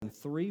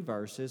3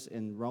 verses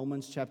in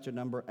Romans chapter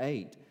number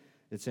 8.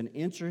 It's an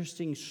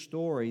interesting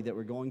story that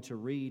we're going to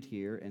read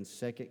here in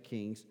 2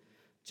 Kings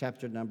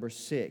chapter number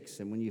 6.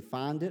 And when you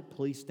find it,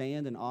 please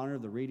stand and honor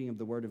the reading of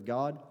the Word of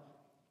God.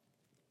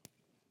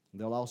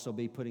 They'll also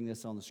be putting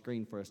this on the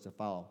screen for us to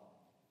follow.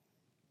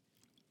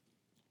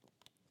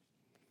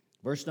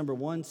 Verse number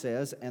 1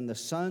 says, "And the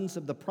sons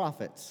of the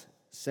prophets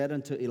said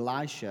unto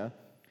Elisha,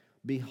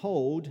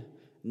 Behold,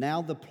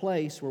 now the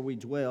place where we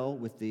dwell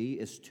with thee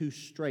is too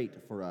strait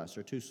for us,"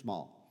 or too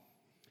small.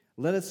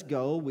 "Let us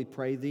go, we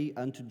pray thee,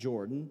 unto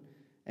Jordan,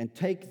 and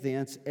take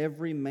thence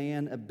every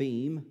man a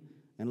beam,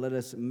 and let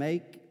us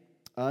make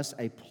us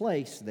a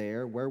place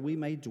there where we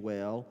may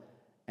dwell.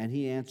 And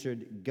he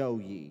answered, Go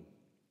ye.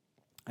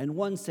 And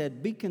one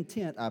said, Be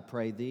content, I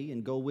pray thee,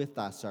 and go with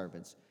thy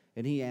servants.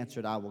 And he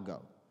answered, I will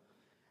go.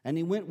 And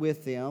he went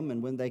with them,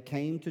 and when they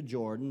came to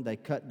Jordan, they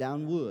cut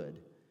down wood.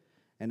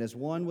 And as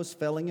one was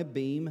felling a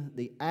beam,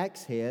 the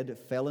axe head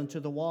fell into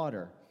the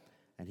water.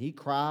 And he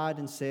cried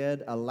and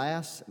said,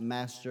 Alas,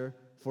 master,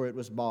 for it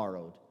was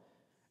borrowed.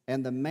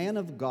 And the man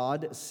of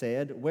God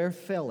said, Where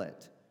fell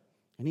it?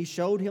 And he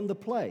showed him the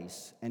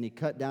place. And he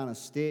cut down a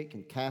stick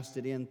and cast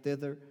it in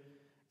thither,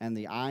 and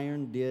the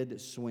iron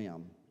did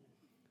swim.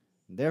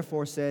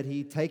 Therefore said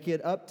he, Take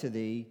it up to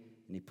thee.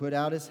 And he put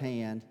out his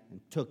hand and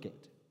took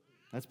it.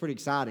 That's pretty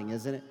exciting,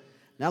 isn't it?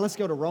 Now let's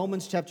go to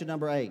Romans chapter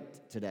number 8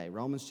 today.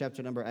 Romans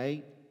chapter number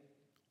 8.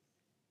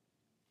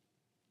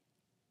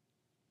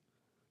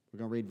 We're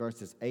going to read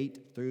verses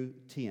 8 through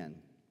 10.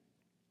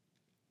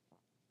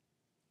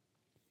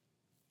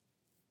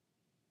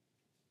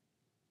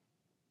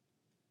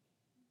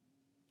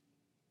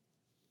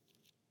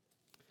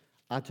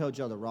 I told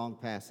y'all the wrong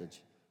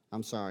passage.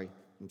 I'm sorry.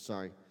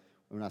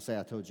 When I say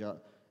I told y'all,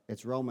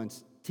 it's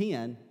Romans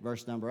 10,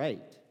 verse number 8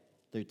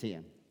 through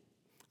 10.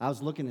 I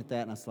was looking at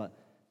that and I was like,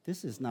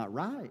 this is not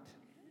right.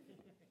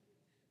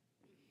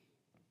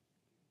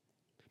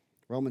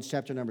 Romans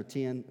chapter number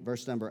 10,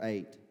 verse number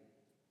 8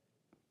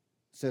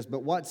 says,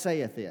 But what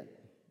saith it?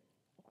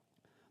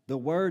 The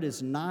word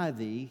is nigh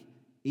thee,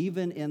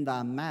 even in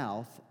thy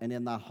mouth and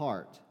in thy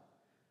heart.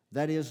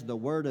 That is the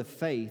word of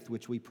faith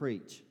which we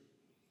preach.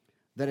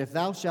 That if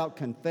thou shalt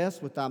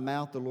confess with thy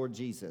mouth the Lord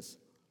Jesus,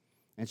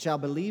 and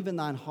shalt believe in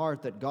thine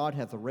heart that God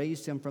hath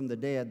raised him from the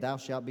dead, thou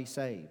shalt be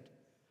saved.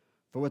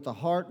 For with the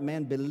heart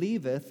man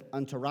believeth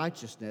unto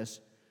righteousness,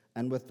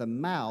 and with the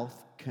mouth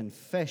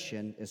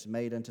confession is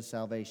made unto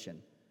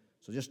salvation.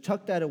 So just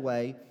tuck that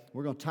away.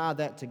 We're going to tie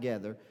that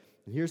together.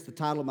 And here's the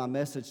title of my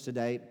message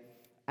today.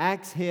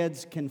 Axe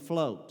heads can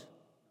float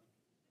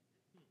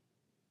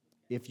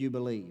if you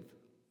believe.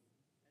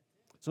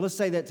 So let's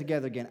say that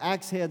together again.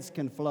 Axe heads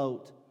can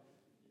float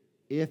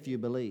if you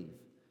believe.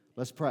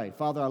 Let's pray.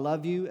 Father, I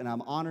love you, and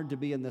I'm honored to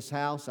be in this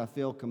house. I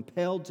feel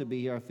compelled to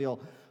be here. I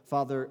feel,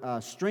 Father,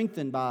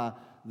 strengthened by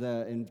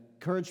the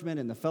encouragement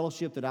and the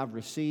fellowship that I've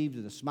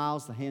received, the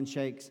smiles, the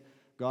handshakes,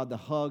 God, the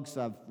hugs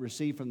I've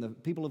received from the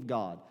people of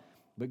God.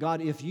 But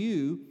God, if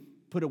you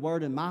put a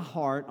word in my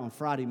heart on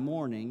Friday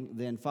morning,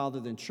 then, Father,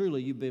 then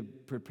truly you've been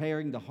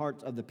preparing the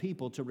hearts of the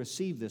people to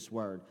receive this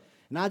word.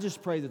 And I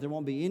just pray that there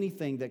won't be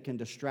anything that can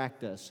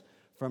distract us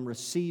from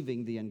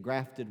receiving the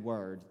engrafted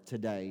word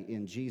today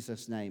in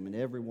Jesus' name. And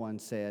everyone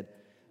said,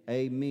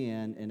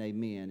 amen and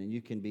amen. And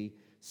you can be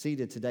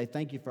seated today.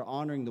 Thank you for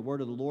honoring the word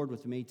of the Lord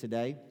with me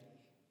today.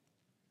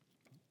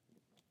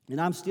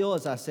 And I'm still,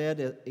 as I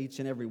said, each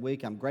and every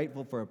week, I'm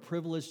grateful for a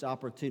privileged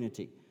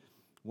opportunity.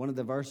 One of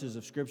the verses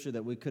of Scripture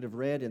that we could have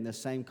read in this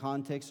same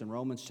context in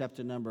Romans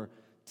chapter number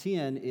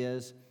 10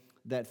 is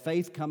that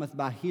faith cometh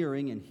by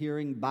hearing, and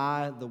hearing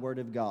by the word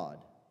of God.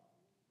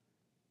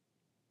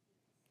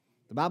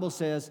 The Bible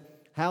says,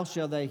 how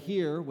shall they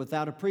hear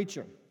without a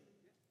preacher?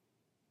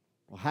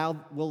 Well,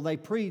 how will they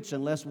preach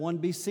unless one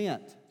be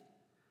sent?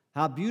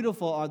 How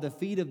beautiful are the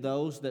feet of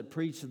those that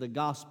preach the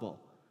gospel.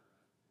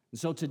 And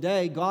so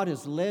today, God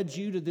has led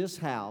you to this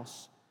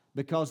house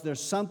because there's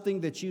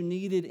something that you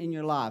needed in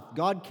your life.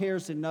 God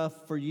cares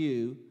enough for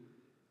you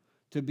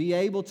to be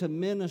able to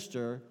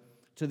minister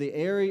to the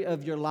area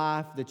of your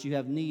life that you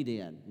have need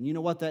in. And you know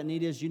what that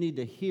need is? You need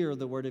to hear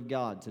the word of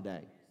God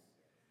today.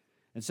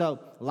 And so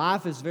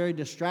life is very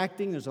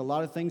distracting. There's a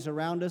lot of things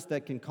around us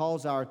that can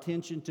cause our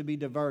attention to be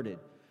diverted.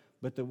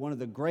 But one of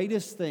the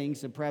greatest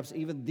things, and perhaps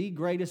even the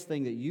greatest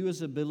thing that you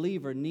as a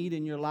believer need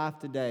in your life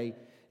today,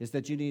 is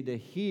that you need to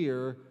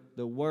hear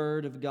the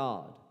word of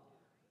God.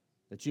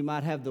 That you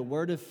might have the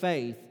word of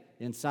faith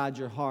inside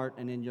your heart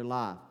and in your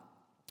life.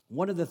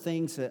 One of the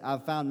things that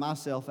I've found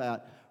myself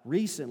at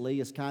recently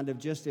is kind of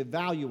just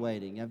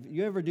evaluating. Have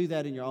you ever do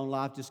that in your own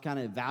life, just kind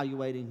of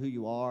evaluating who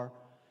you are?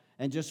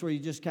 And just where you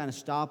just kind of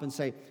stop and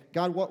say,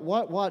 God,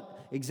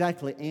 what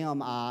exactly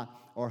am I,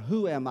 or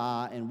who am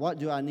I, and what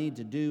do I need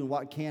to do, and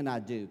what can I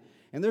do?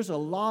 And there's a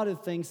lot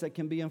of things that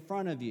can be in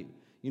front of you.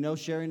 You know,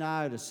 Sherry and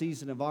I are at a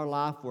season of our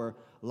life where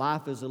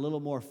life is a little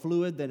more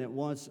fluid than it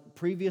was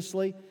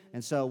previously,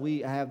 and so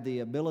we have the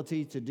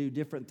ability to do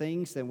different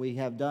things than we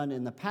have done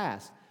in the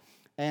past.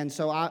 And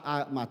so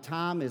my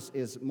time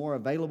is more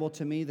available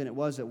to me than it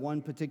was at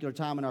one particular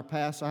time in our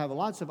past. So I have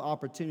lots of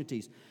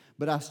opportunities.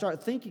 But I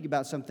start thinking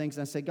about some things,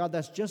 and I say, God,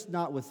 that's just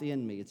not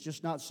within me. It's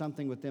just not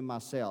something within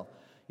myself.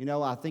 You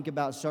know, I think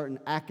about certain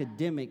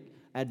academic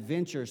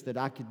adventures that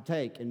I could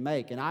take and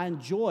make, and I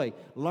enjoy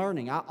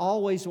learning. I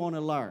always want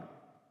to learn,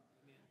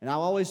 and I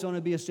always want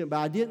to be a student, but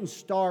I didn't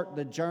start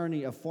the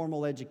journey of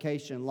formal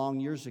education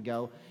long years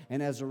ago,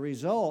 and as a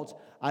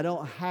result, I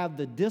don't have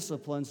the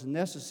disciplines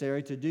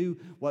necessary to do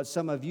what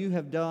some of you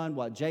have done,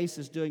 what Jace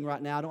is doing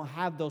right now. I don't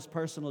have those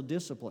personal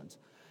disciplines.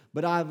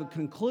 But I've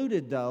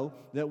concluded, though,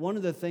 that one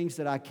of the things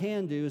that I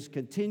can do is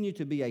continue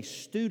to be a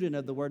student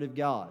of the Word of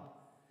God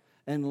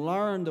and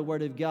learn the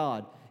Word of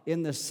God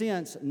in the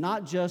sense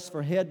not just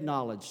for head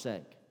knowledge's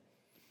sake,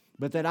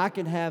 but that I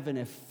can have an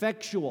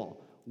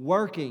effectual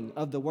working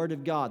of the Word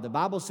of God. The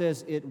Bible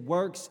says it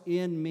works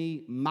in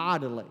me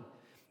mightily,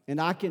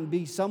 and I can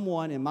be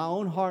someone in my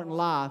own heart and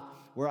life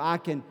where I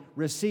can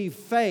receive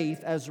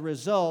faith as a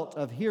result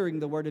of hearing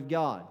the Word of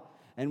God.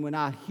 And when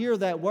I hear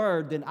that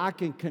word, then I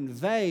can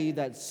convey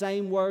that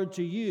same word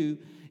to you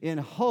in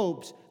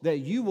hopes that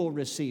you will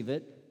receive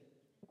it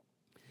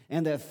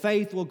and that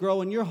faith will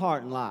grow in your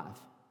heart and life.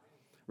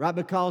 Right?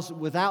 Because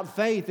without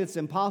faith, it's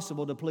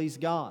impossible to please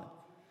God.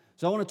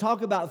 So I want to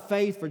talk about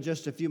faith for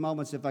just a few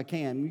moments if I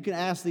can. You can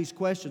ask these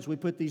questions. We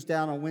put these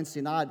down on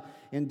Wednesday night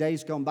in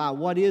days gone by.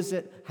 What is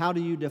it? How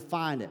do you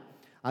define it?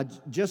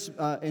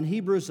 In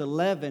Hebrews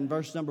 11,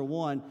 verse number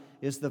 1,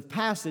 is the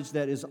passage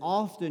that is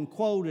often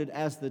quoted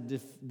as the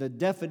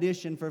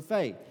definition for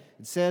faith.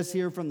 It says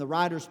here from the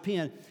writer's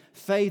pen,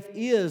 faith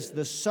is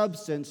the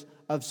substance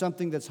of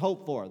something that's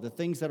hoped for, the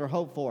things that are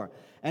hoped for.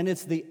 And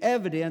it's the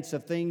evidence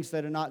of things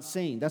that are not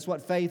seen. That's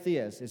what faith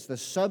is. It's the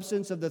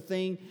substance of the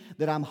thing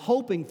that I'm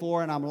hoping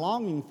for and I'm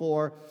longing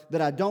for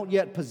that I don't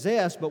yet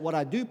possess, but what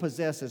I do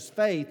possess is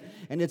faith,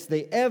 and it's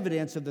the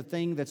evidence of the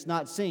thing that's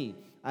not seen.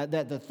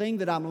 That the thing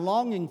that I'm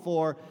longing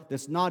for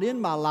that's not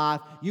in my life,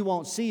 you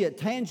won't see it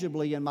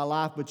tangibly in my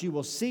life, but you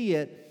will see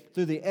it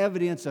through the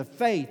evidence of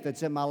faith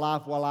that's in my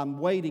life while I'm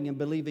waiting and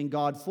believing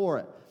God for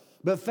it.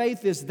 But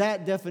faith is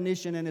that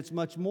definition, and it's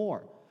much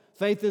more.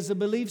 Faith is a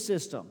belief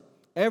system.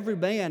 Every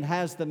man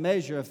has the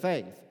measure of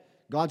faith.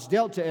 God's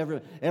dealt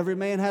to every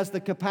man has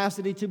the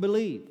capacity to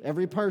believe.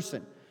 Every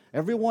person,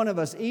 every one of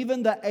us,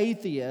 even the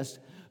atheist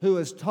who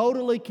is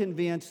totally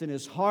convinced in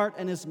his heart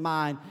and his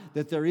mind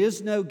that there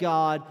is no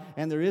God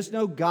and there is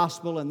no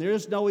gospel and there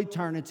is no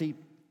eternity,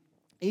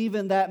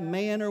 even that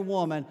man or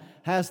woman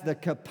has the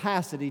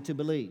capacity to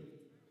believe.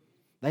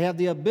 They have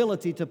the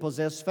ability to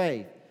possess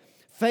faith.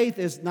 Faith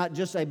is not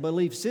just a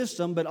belief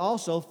system, but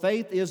also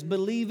faith is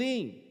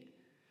believing.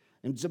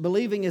 And so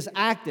believing is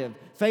active.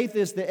 Faith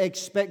is the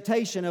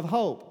expectation of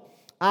hope.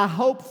 I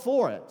hope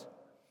for it,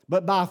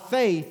 but by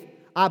faith,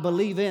 I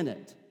believe in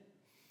it.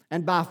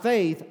 And by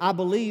faith, I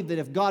believe that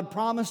if God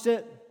promised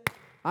it,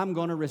 I'm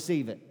going to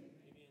receive it.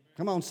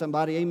 Come on,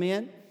 somebody,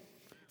 amen?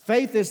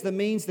 Faith is the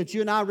means that you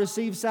and I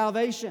receive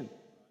salvation.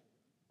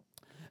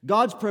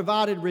 God's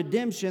provided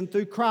redemption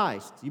through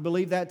Christ. You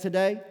believe that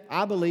today?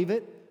 I believe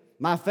it.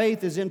 My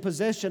faith is in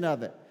possession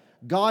of it.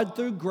 God,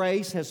 through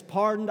grace, has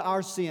pardoned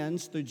our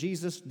sins through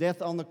Jesus'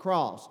 death on the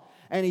cross.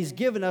 And He's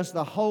given us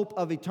the hope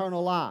of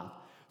eternal life.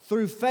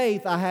 Through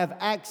faith, I have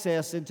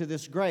access into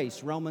this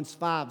grace, Romans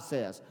 5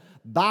 says.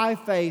 By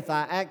faith,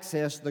 I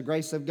access the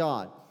grace of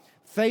God.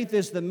 Faith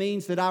is the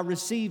means that I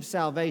receive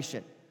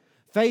salvation.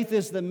 Faith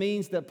is the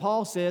means that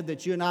Paul said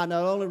that you and I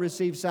not only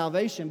receive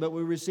salvation, but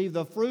we receive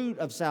the fruit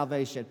of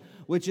salvation,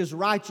 which is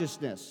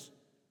righteousness.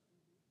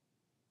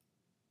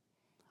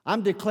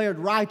 I'm declared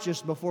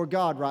righteous before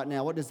God right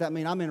now. What does that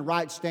mean? I'm in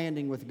right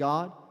standing with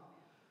God.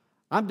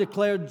 I'm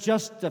declared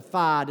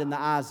justified in the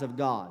eyes of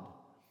God.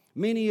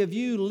 Many of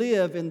you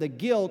live in the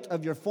guilt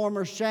of your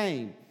former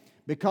shame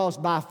because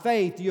by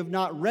faith you have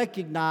not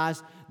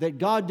recognized that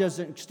God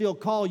doesn't still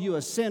call you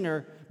a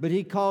sinner, but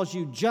He calls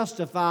you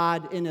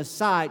justified in His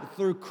sight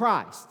through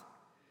Christ.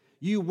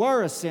 You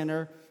were a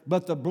sinner,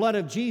 but the blood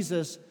of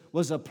Jesus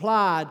was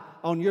applied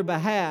on your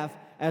behalf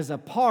as a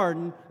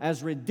pardon,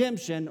 as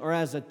redemption, or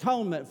as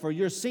atonement for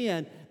your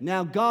sin.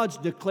 Now God's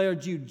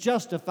declared you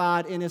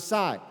justified in His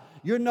sight.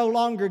 You're no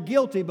longer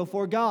guilty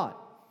before God.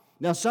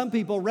 Now some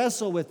people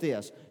wrestle with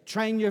this.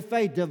 Train your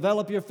faith,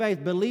 develop your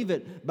faith, believe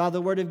it by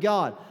the Word of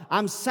God.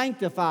 I'm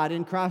sanctified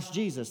in Christ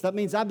Jesus. That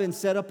means I've been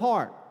set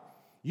apart.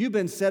 You've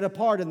been set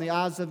apart in the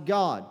eyes of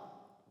God.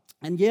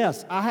 And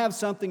yes, I have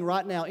something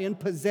right now in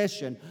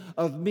possession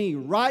of me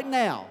right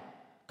now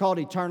called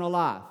eternal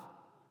life.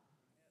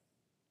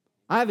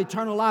 I have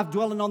eternal life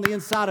dwelling on the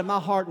inside of my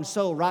heart and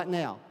soul right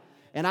now.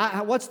 And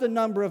what's the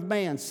number of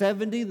man?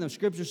 70? And the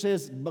Scripture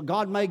says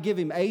God may give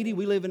him 80.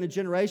 We live in a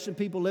generation,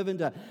 people live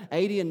into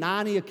 80 and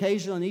 90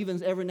 occasionally, and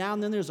even every now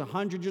and then there's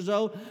 100 years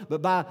old.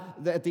 But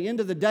at the end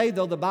of the day,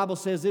 though, the Bible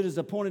says it is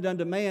appointed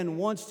unto man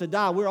once to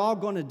die. We're all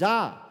going to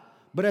die.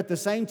 But at the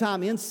same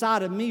time,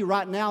 inside of me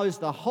right now is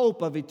the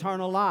hope of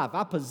eternal life.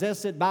 I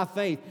possess it by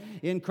faith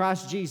in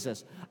Christ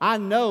Jesus. I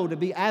know to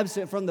be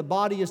absent from the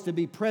body is to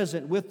be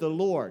present with the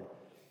Lord.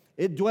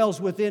 It dwells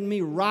within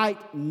me right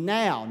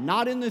now,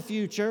 not in the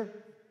future.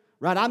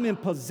 Right? I'm in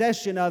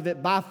possession of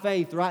it by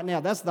faith right now.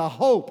 That's the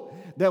hope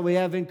that we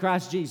have in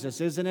Christ Jesus,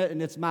 isn't it?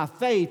 And it's my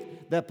faith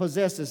that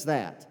possesses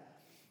that.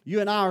 You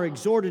and I are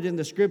exhorted in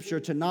the Scripture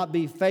to not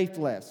be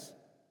faithless,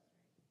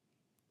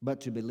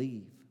 but to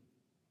believe.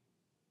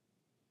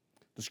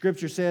 The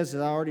Scripture says, as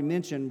I already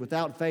mentioned,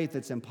 without faith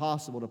it's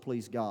impossible to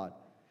please God.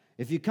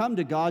 If you come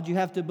to God, you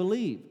have to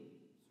believe.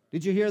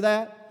 Did you hear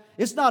that?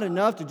 It's not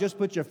enough to just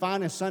put your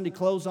finest Sunday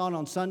clothes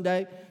on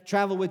Sunday,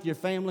 travel with your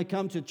family,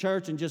 come to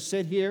church and just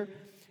sit here.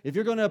 If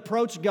you're going to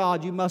approach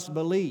God, you must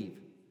believe.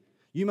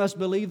 You must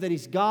believe that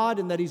He's God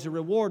and that He's a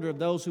rewarder of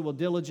those who will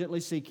diligently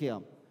seek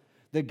Him.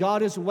 That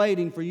God is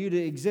waiting for you to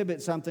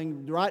exhibit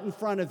something right in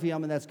front of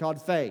Him, and that's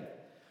called faith.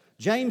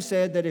 James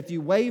said that if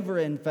you waver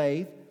in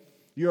faith,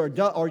 you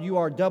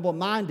are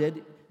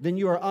double-minded, then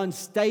you are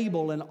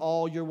unstable in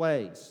all your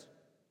ways.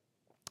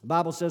 The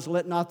Bible says,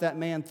 let not that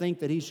man think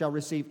that he shall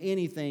receive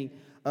anything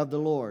of the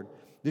Lord.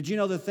 Did you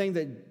know the thing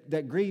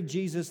that grieved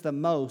Jesus the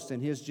most in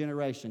His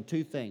generation?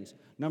 Two things.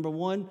 Number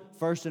one,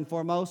 first and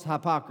foremost,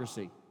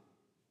 hypocrisy.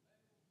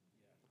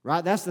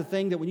 Right? That's the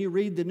thing that when you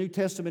read the New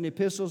Testament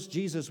epistles,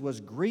 Jesus was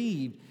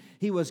grieved.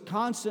 He was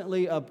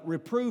constantly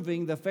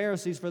reproving the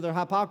Pharisees for their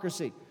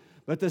hypocrisy.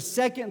 But the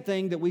second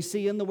thing that we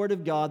see in the Word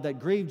of God that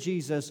grieved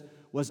Jesus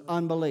was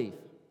unbelief.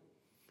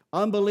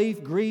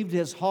 Unbelief grieved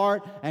His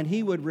heart, and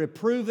He would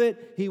reprove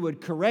it, He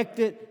would correct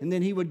it, and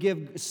then He would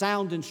give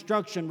sound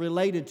instruction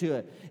related to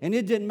it. And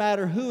it didn't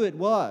matter who it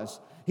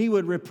was. He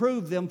would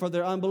reprove them for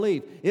their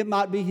unbelief. It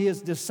might be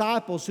His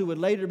disciples who would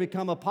later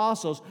become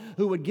apostles,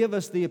 who would give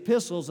us the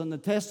epistles in the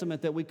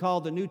Testament that we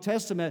call the New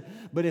Testament.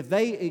 But if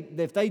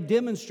they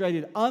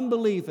demonstrated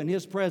unbelief in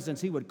His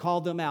presence, He would call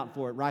them out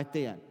for it right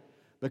then.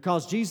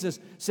 Because Jesus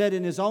said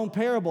in His own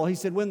parable, He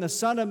said, when the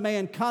Son of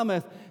Man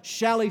cometh,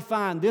 shall He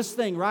find this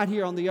thing right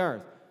here on the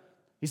earth?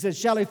 He said,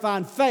 shall He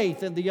find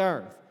faith in the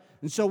earth?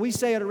 And so we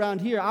say it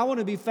around here, I want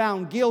to be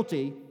found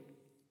guilty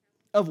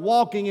of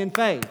walking in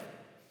faith.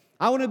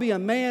 I want to be a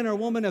man or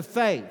woman of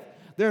faith.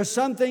 There are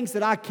some things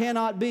that I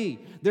cannot be.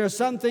 There are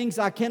some things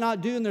I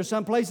cannot do, and there are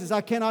some places I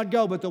cannot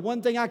go. But the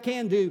one thing I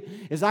can do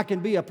is I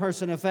can be a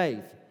person of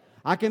faith.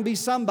 I can be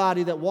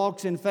somebody that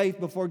walks in faith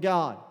before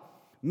God.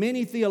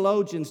 Many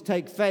theologians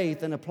take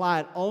faith and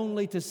apply it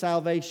only to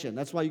salvation.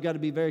 That's why you've got to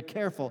be very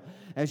careful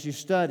as you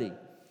study.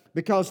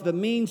 Because the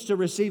means to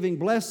receiving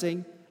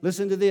blessing,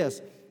 listen to this,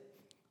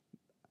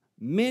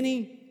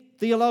 many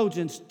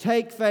theologians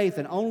take faith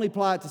and only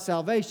apply it to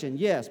salvation,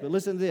 yes, but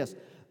listen to this.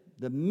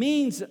 The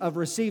means of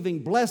receiving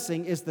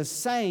blessing is the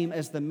same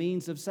as the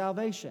means of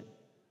salvation.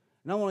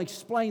 And I want to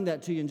explain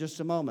that to you in just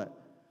a moment.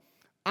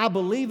 I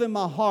believe in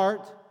my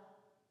heart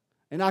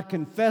and I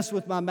confess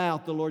with my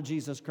mouth the Lord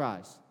Jesus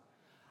Christ.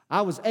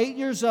 I was 8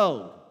 years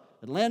old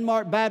at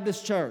Landmark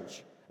Baptist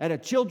Church at a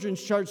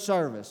children's church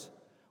service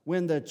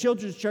when the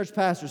children's church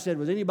pastor said,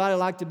 would anybody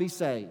like to be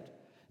saved?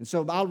 And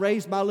so I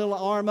raised my little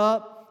arm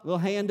up, little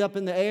hand up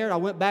in the air. I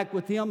went back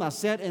with him. I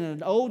sat in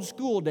an old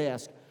school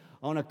desk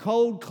on a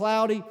cold,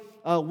 cloudy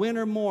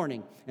winter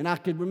morning. And I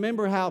could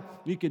remember how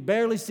you could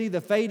barely see the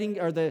fading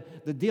or the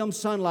dim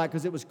sunlight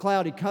because it was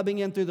cloudy coming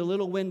in through the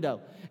little window.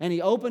 And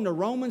he opened to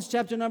Romans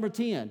chapter number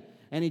 10.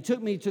 And he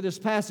took me to this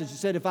passage. He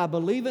said, if I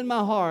believe in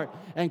my heart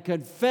and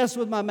confess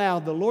with my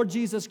mouth the Lord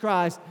Jesus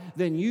Christ,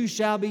 then you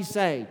shall be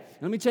saved.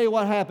 Let me tell you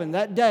what happened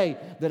that day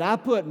that I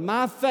put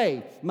my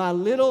faith, my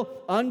little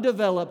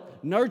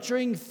undeveloped,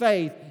 nurturing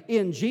faith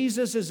in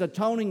Jesus'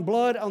 atoning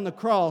blood on the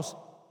cross.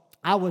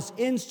 I was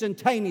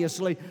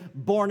instantaneously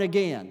born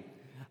again.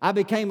 I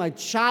became a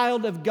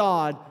child of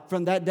God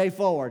from that day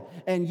forward.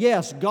 And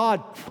yes,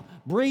 God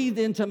breathed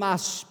into my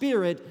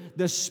spirit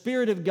the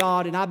Spirit of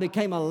God, and I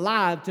became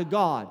alive to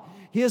God.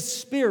 His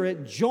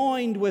Spirit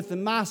joined with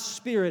my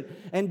spirit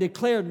and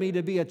declared me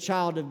to be a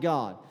child of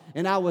God.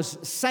 And I was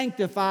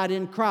sanctified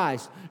in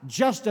Christ,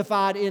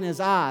 justified in His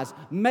eyes,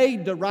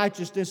 made the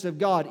righteousness of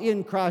God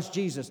in Christ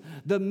Jesus.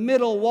 The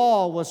middle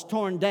wall was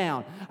torn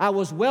down. I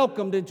was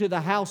welcomed into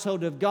the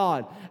household of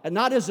God, and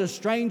not as a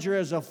stranger,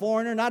 as a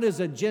foreigner, not as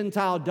a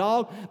Gentile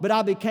dog, but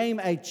I became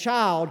a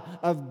child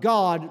of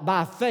God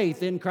by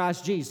faith in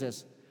Christ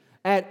Jesus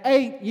at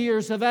 8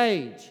 years of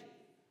age.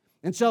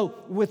 And so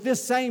with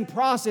this same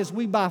process,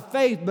 we by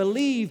faith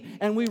believe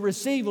and we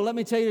receive. Well, let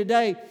me tell you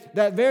today,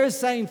 that very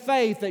same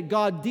faith that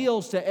God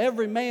deals to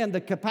every man the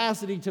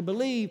capacity to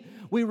believe,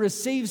 we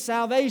receive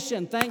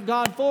salvation. Thank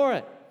God for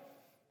it.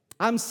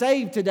 I'm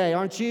saved today,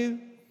 aren't you?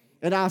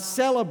 And I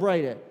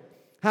celebrate it.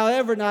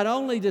 However, not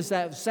only does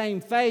that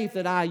same faith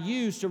that I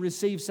use to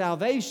receive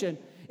salvation,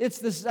 it's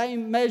the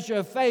same measure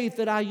of faith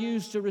that I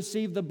use to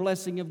receive the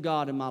blessing of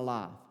God in my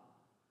life.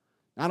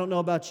 I don't know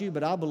about you,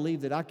 but I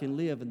believe that I can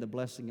live in the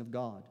blessing of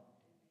God.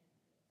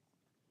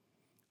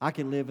 I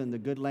can live in the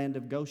good land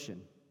of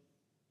Goshen.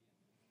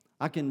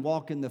 I can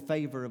walk in the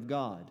favor of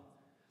God.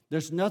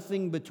 There's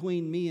nothing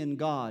between me and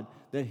God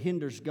that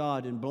hinders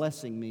God in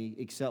blessing me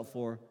except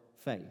for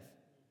faith.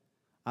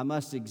 I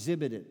must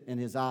exhibit it in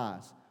His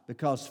eyes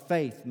because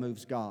faith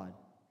moves God.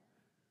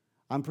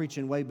 I'm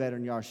preaching way better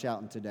than you are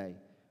shouting today.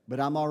 But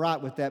I'm all right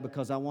with that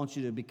because I want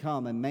you to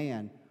become a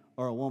man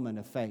or a woman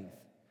of faith.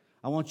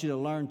 I want you to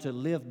learn to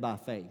live by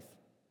faith,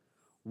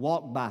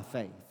 walk by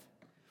faith.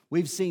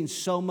 We've seen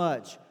so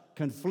much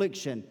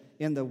confliction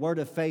in the Word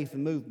of Faith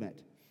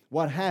movement.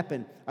 What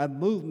happened? A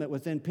movement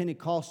within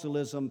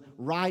Pentecostalism,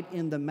 right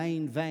in the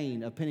main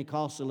vein of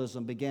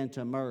Pentecostalism, began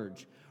to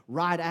emerge,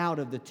 right out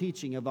of the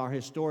teaching of our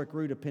historic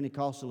root of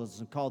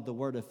Pentecostalism called the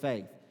Word of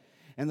Faith.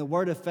 And the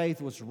Word of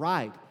Faith was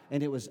right,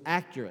 and it was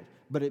accurate,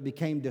 but it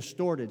became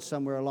distorted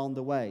somewhere along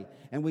the way.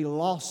 And we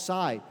lost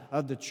sight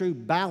of the true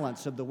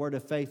balance of the Word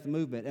of Faith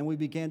movement, and we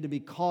began to be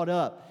caught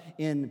up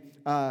in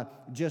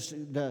just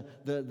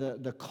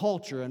the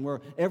culture, and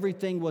where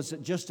everything was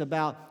just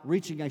about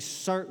reaching a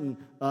certain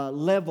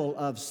level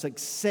of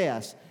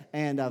success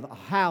and of a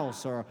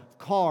house or a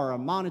car or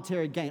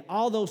monetary gain,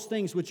 all those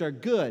things which are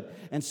good.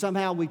 And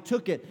somehow we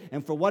took it,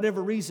 and for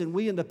whatever reason,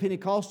 we in the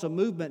Pentecostal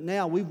movement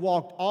now, we've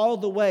walked all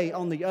the way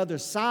on the other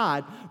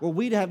side where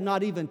we have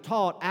not even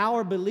taught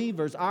our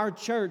believers, our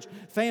church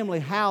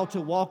family, how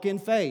to walk in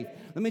faith.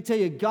 Let me tell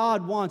you,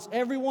 God wants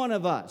every one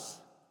of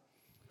us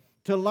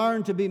to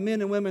learn to be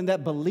men and women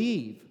that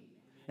believe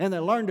and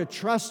that learn to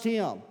trust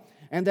Him,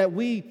 and that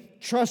we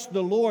trust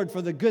the Lord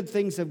for the good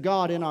things of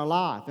God in our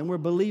life, and we're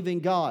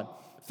believing God.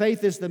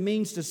 Faith is the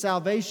means to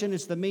salvation.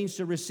 It's the means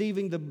to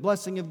receiving the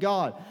blessing of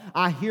God.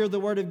 I hear the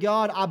Word of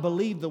God. I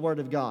believe the Word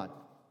of God.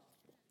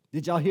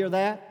 Did y'all hear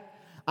that?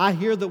 I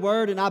hear the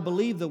Word and I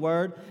believe the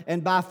Word,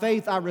 and by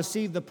faith I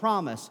receive the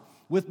promise.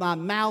 With my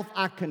mouth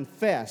I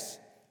confess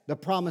the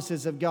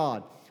promises of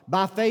God.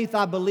 By faith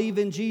I believe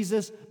in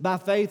Jesus. By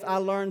faith I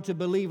learn to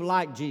believe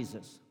like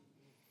Jesus.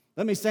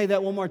 Let me say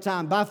that one more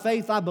time. By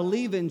faith I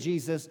believe in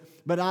Jesus,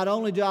 but not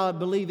only do I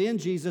believe in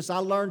Jesus, I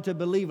learn to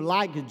believe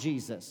like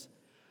Jesus.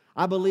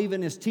 I believe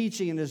in His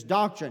teaching and His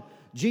doctrine.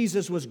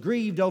 Jesus was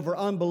grieved over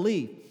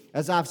unbelief.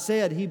 As I've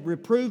said, He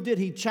reproved it,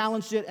 He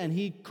challenged it, and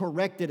He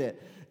corrected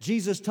it.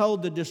 Jesus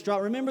told the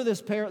distraught. Remember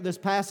this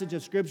passage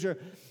of Scripture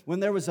when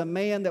there was a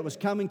man that was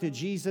coming to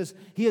Jesus.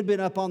 He had been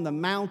up on the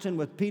mountain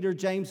with Peter,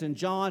 James, and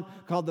John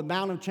called the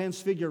Mount of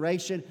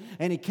Transfiguration.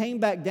 And he came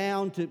back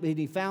down and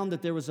he found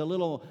that there was a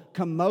little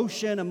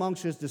commotion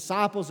amongst His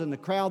disciples and the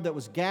crowd that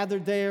was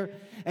gathered there.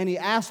 And He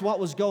asked what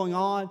was going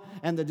on.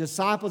 And the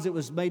disciples, it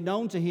was made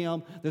known to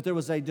him that there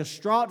was a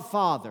distraught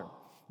father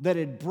that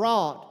had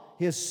brought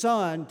his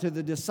son to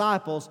the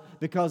disciples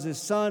because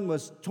his son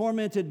was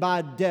tormented by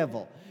a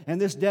devil. And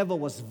this devil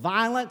was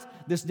violent.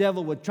 This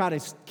devil would try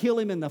to kill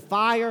him in the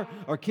fire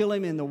or kill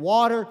him in the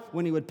water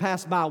when he would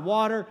pass by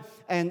water.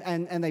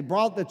 And they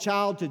brought the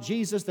child to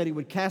Jesus that He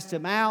would cast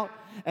him out,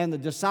 and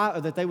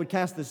that they would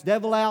cast this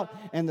devil out.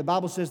 And the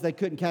Bible says they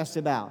couldn't cast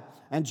him out.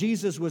 And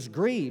Jesus was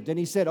grieved. And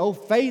He said, "Oh,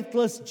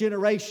 faithless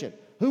generation."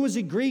 Who was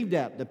He grieved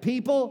at? The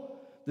people?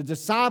 The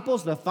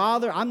disciples? The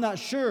Father? I'm not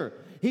sure.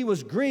 He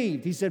was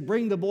grieved. He said,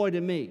 "Bring the boy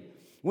to me."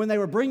 When they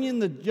were bringing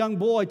the young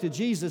boy to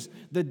Jesus,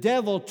 the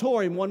devil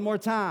tore him one more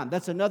time.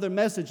 That's another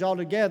message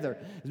altogether.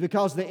 It's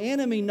because the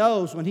enemy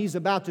knows when he's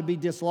about to be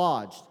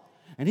dislodged.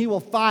 And he will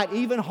fight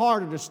even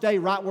harder to stay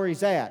right where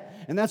he's at.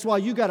 And that's why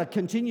you got to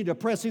continue to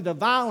press. See, the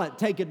violent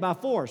take it by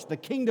force. The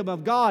kingdom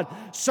of God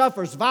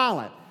suffers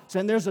violence.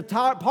 And there's a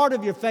part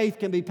of your faith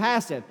can be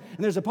passive.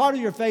 And there's a part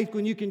of your faith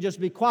when you can just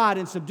be quiet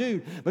and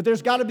subdued. But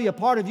there's got to be a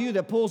part of you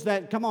that pulls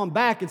that, come on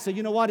back and say,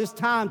 you know what, it's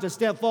time to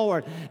step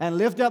forward and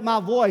lift up my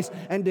voice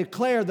and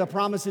declare the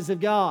promises of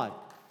God.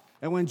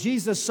 And when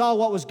Jesus saw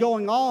what was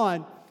going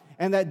on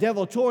and that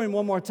devil tore him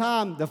one more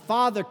time, the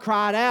Father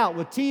cried out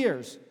with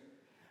tears.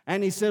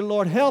 And He said,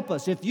 "Lord, help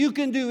us. If you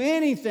can do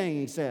anything,"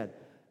 He said,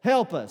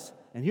 "help us."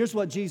 And here's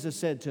what Jesus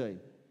said to him.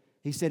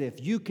 He said,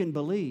 "If you can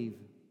believe,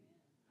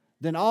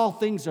 then all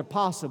things are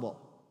possible."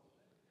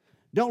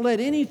 Don't let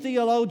any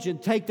theologian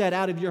take that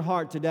out of your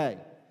heart today.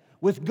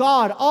 With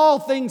God, all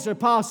things are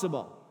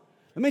possible.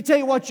 Let me tell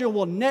you what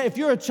if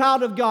you're a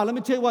child of God, let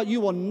me tell you what you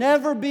will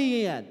never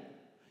be in.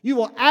 You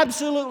will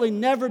absolutely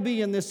never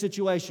be in this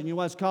situation. You know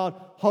what it's called?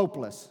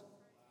 Hopeless.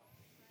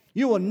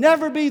 You will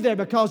never be there,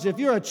 because if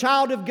you're a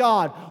child of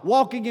God,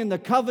 walking in the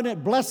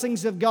covenant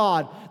blessings of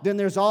God, then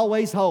there's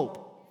always hope.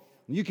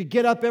 You could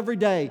get up every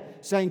day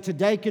saying,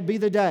 today could be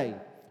the day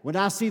when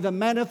I see the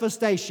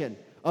manifestation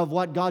of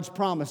what God's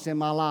promised in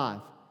my life.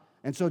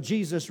 And so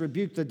Jesus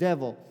rebuked the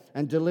devil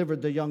and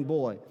delivered the young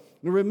boy.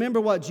 Now remember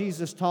what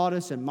Jesus taught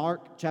us in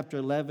Mark chapter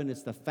 11.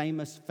 It's the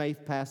famous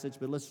faith passage,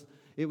 but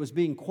it was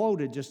being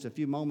quoted just a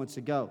few moments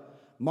ago.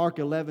 Mark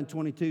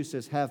 11:22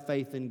 says, "Have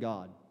faith in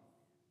God."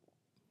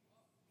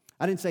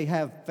 I didn't say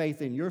have faith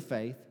in your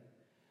faith.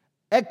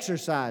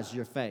 Exercise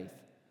your faith.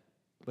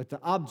 But the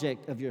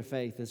object of your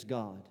faith is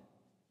God.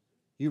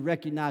 You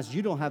recognize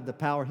you don't have the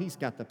power, He's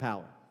got the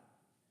power.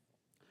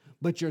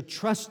 But you're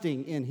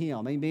trusting in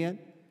Him. Amen?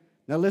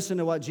 Now listen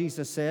to what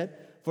Jesus said.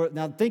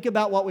 Now think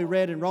about what we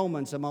read in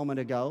Romans a moment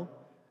ago.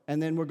 And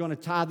then we're going to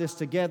tie this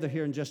together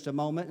here in just a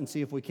moment and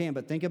see if we can.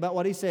 But think about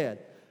what He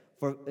said.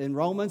 For in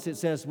Romans it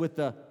says, with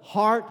the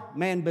heart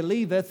man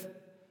believeth,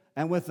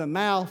 and with the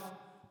mouth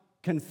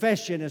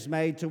confession is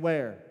made to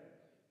where?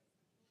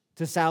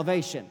 To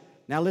salvation.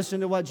 Now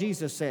listen to what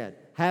Jesus said.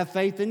 Have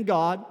faith in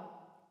God,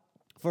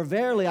 for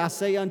verily I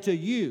say unto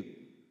you.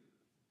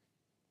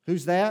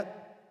 Who's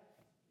that?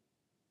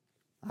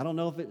 I don't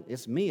know if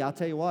it's me. I'll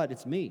tell you what,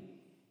 it's me.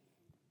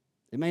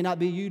 It may not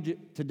be you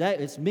today.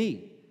 It's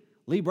me.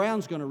 Lee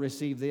Brown's going to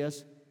receive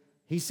this.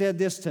 He said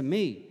this to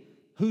me.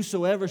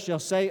 Whosoever shall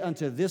say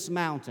unto this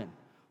mountain,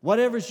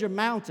 whatever's your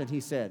mountain, he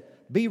said,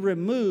 be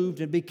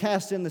removed and be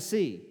cast in the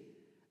sea.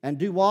 And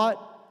do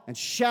what? And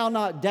shall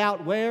not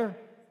doubt where?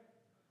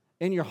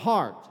 In your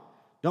heart.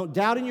 Don't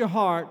doubt in your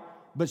heart,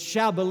 but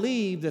shall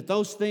believe that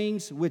those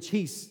things which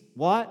he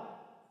what?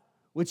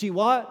 Which he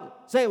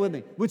what? Say it with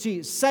me. Which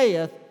he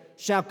saith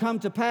shall come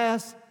to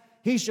pass.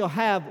 He shall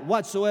have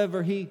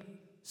whatsoever he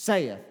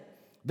saith.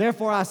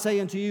 Therefore I say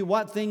unto you,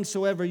 what things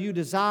soever you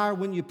desire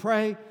when you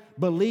pray,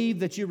 believe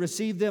that you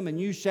receive them and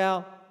you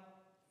shall.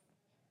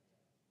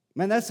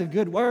 Man, that's a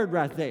good word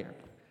right there.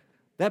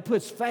 That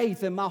puts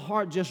faith in my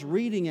heart just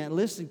reading it and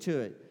listening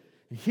to it,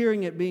 and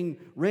hearing it being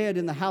read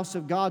in the house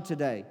of God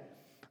today.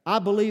 I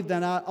believe that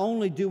not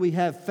only do we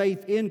have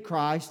faith in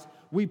Christ,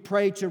 we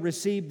pray to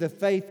receive the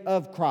faith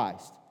of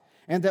Christ,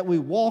 and that we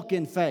walk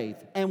in faith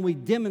and we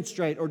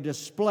demonstrate or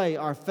display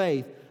our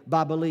faith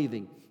by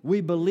believing.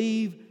 We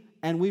believe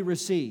and we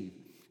receive.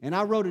 And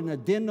I wrote an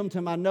addendum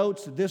to my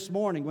notes this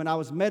morning when I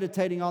was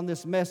meditating on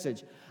this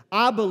message.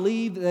 I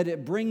believe that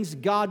it brings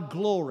God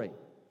glory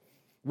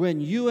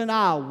when you and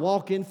I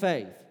walk in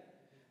faith.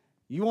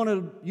 You want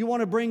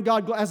to bring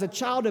God glory. As a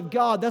child of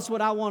God, that's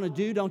what I want to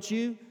do, don't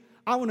you?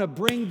 I want to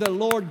bring the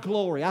Lord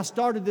glory. I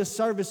started this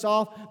service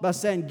off by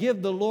saying,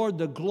 give the Lord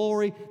the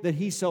glory that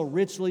He so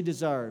richly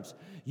deserves.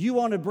 You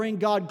want to bring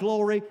God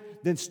glory?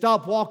 Then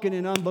stop walking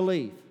in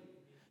unbelief.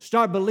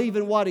 Start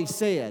believing what He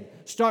said.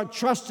 Start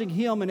trusting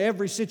Him in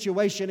every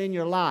situation in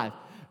your life.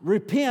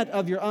 Repent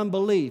of your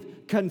unbelief.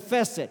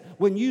 Confess it.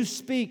 When you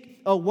speak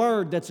a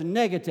word that's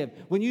negative,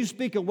 when you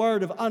speak a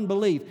word of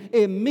unbelief,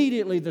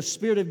 immediately the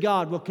Spirit of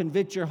God will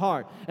convict your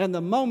heart. And the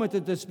moment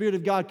that the Spirit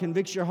of God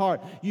convicts your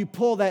heart, you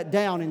pull that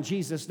down in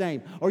Jesus'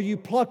 name. Or you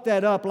pluck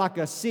that up like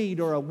a seed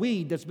or a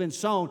weed that's been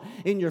sown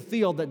in your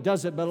field that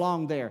doesn't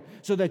belong there,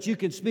 so that you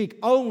can speak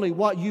only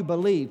what you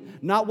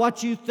believe. Not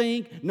what you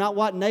think, not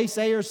what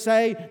naysayers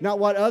say, not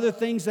what other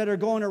things that are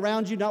going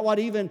around you, not what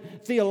even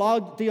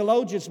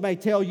theologians may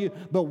tell you,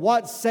 but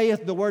what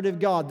saith the Word of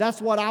God.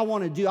 That's what I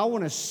want to do. I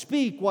want to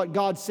speak what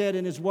God said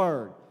in His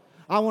Word.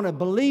 I want to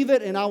believe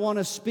it and I want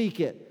to speak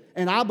it.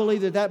 And I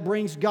believe that that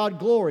brings God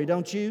glory,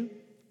 don't you?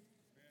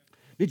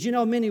 Did you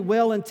know many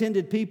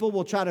well-intended people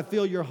will try to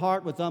fill your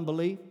heart with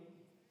unbelief?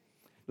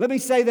 Let me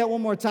say that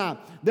one more time.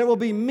 There will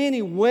be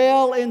many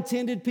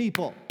well-intended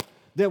people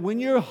that when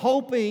you're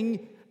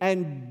hoping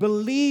and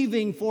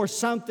believing for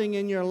something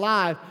in your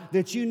life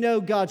that you know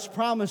God's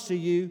promised to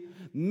you,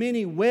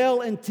 many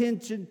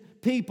well-intentioned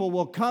people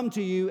will come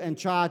to you and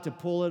try to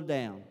pull it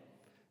down,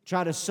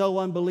 try to sow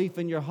unbelief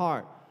in your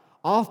heart.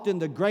 Often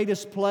the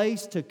greatest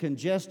place to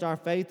congest our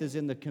faith is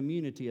in the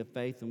community of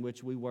faith in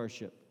which we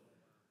worship.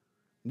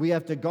 We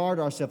have to guard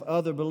ourselves.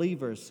 Other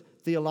believers,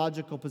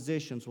 theological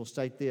positions will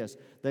state this.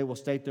 They will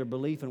state their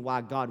belief in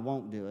why God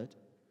won't do it,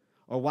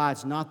 or why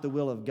it's not the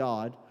will of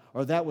God,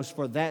 or that was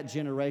for that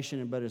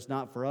generation but it's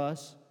not for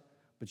us.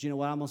 But you know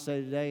what I'm going to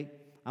say today?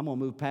 I'm going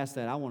to move past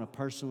that. I want to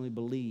personally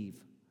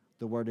believe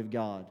the Word of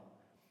God.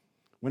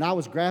 When I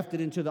was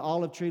grafted into the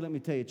olive tree, let me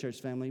tell you,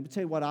 church family, let me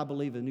tell you what I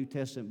believe a New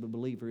Testament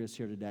believer is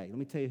here today. Let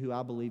me tell you who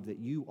I believe that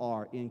you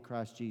are in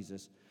Christ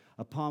Jesus,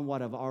 upon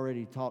what I've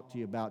already talked to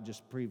you about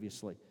just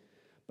previously.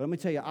 But let me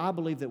tell you, I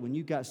believe that when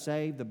you got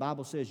saved, the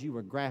Bible says you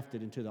were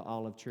grafted into the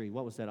olive tree.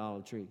 What was that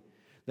olive tree?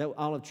 That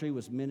olive tree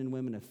was men and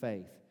women of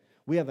faith.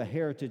 We have a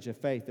heritage of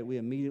faith that we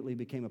immediately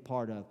became a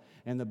part of.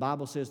 And the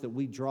Bible says that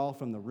we draw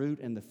from the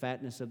root and the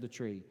fatness of the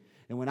tree.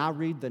 And when I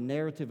read the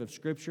narrative of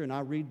Scripture and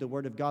I read the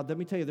Word of God, let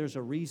me tell you, there's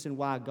a reason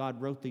why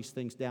God wrote these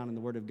things down in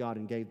the Word of God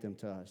and gave them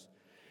to us.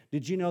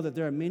 Did you know that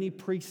there are many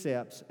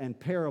precepts and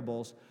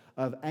parables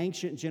of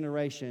ancient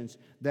generations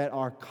that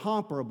are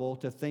comparable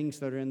to things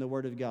that are in the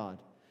Word of God?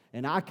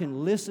 And I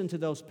can listen to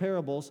those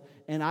parables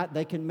and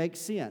they can make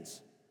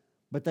sense,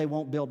 but they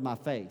won't build my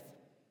faith.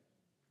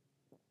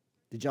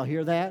 Did y'all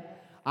hear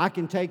that?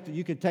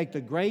 You can take the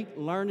great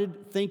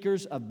learned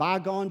thinkers of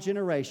bygone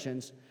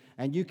generations,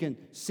 and you can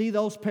see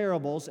those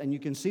parables and you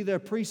can see their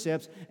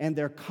precepts, and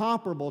they're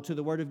comparable to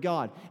the Word of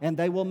God. And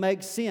they will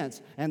make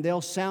sense and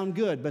they'll sound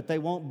good, but they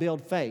won't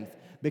build faith.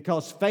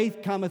 Because faith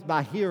cometh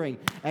by hearing,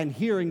 and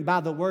hearing by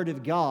the Word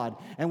of God.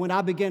 And when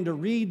I begin to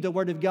read the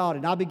Word of God,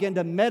 and I begin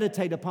to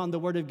meditate upon the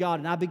Word of God,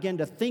 and I begin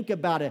to think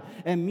about it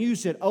and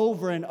muse it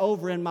over and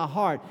over in my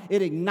heart,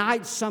 it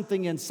ignites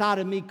something inside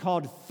of me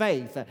called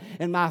faith.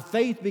 And my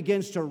faith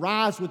begins to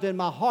rise within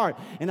my heart,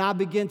 and I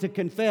begin to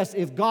confess,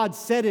 if God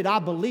said it, I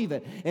believe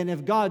it. And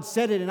if God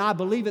said it and I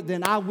believe it,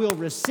 then I will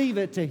receive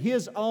it to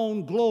His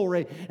own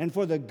glory and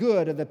for the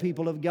good of the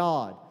people of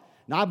God.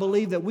 And I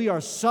believe that we are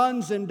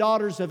sons and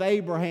daughters of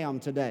Abraham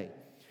today.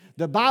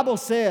 The Bible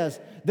says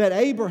that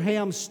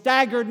Abraham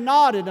staggered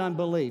not in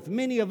unbelief.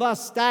 Many of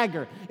us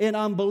stagger in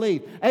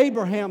unbelief.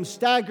 Abraham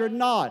staggered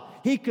not.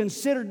 He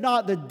considered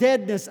not the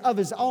deadness of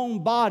his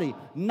own body,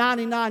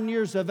 99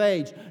 years of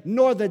age,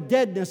 nor the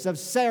deadness of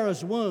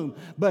Sarah's womb.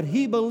 But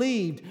he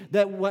believed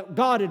that what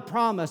God had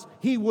promised,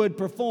 he would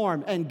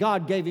perform, and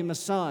God gave him a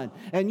son.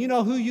 And you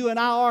know who you and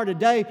I are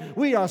today?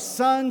 We are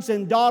sons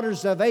and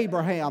daughters of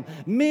Abraham,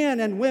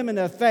 men and women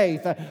of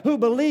faith who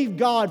believe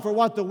God for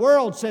what the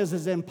world says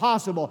is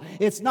impossible.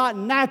 It's not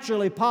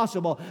naturally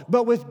possible,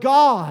 but with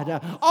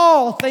God,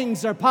 all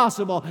things are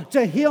possible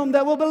to him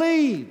that will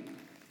believe.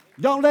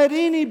 Don't let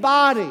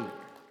anybody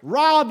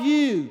rob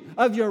you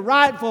of your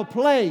rightful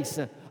place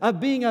of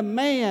being a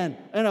man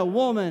and a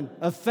woman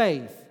of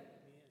faith,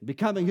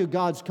 becoming who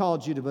God's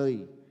called you to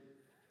be.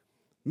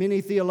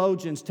 Many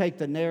theologians take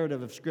the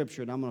narrative of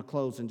Scripture, and I'm going to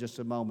close in just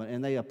a moment,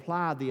 and they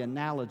apply the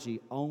analogy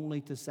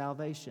only to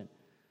salvation.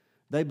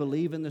 They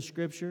believe in the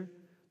Scripture.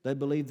 They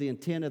believe the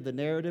intent of the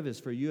narrative is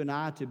for you and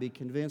I to be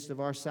convinced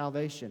of our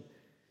salvation.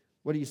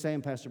 What are you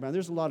saying, Pastor Brown?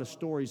 There's a lot of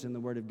stories in the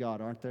Word of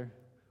God, aren't there?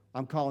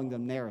 I'm calling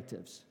them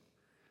narratives.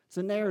 It's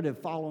a narrative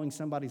following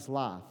somebody's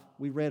life.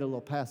 We read a little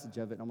passage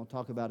of it, and I'm going to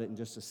talk about it in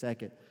just a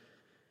second.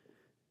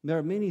 There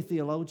are many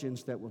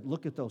theologians that will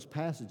look at those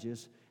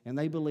passages, and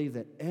they believe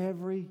that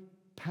every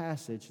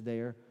passage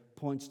there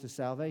points to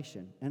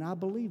salvation. And I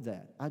believe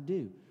that. I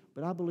do.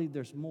 But I believe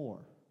there's more.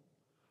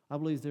 I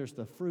believe there's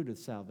the fruit of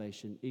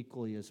salvation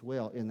equally as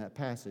well in that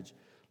passage.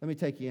 Let me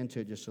take you into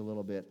it just a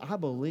little bit. I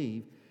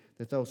believe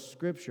that those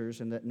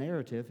scriptures and that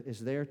narrative is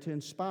there to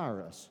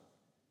inspire us.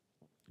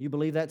 You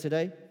believe that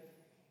today?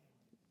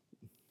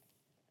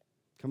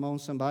 Come on,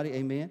 somebody,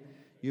 amen.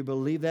 You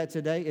believe that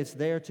today? It's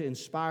there to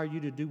inspire you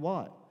to do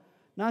what?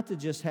 Not to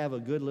just have a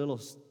good little,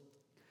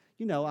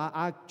 you know,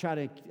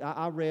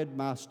 I read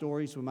my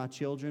stories with my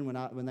children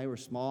when they were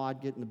small.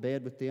 I'd get in the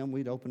bed with them.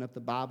 We'd open up the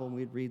Bible and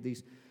we'd read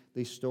these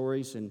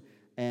stories, and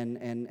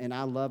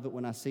I love it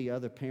when I see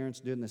other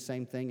parents doing the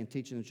same thing and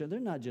teaching their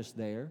children. They're not just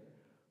there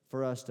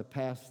for us to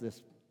pass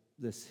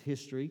this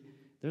history.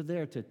 They're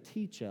there to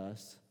teach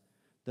us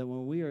that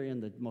when we are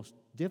in the most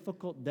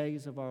difficult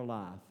days of our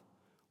life,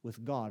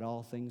 with God,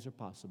 all things are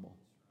possible.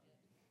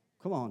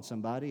 Come on,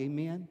 somebody,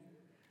 amen?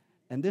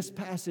 And this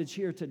passage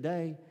here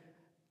today,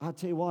 I'll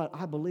tell you what,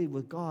 I believe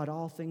with God,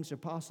 all things are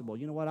possible.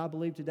 You know what I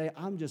believe today?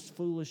 I'm just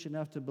foolish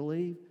enough to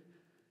believe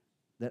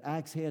that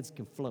axe heads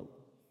can float.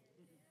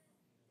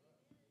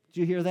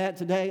 Did you hear that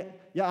today?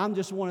 Yeah, I'm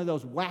just one of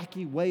those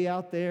wacky, way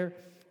out there,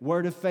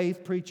 word of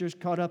faith preachers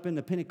caught up in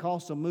the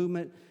Pentecostal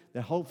movement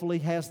that hopefully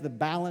has the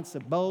balance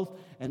of both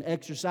and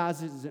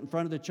exercises in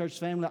front of the church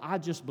family. I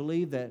just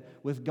believe that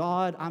with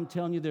God, I'm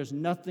telling you, there's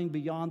nothing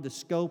beyond the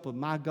scope of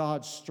my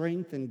God's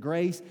strength and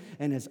grace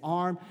and His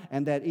arm,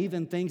 and that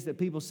even things that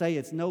people say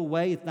it's no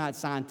way, it's not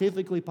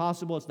scientifically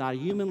possible, it's not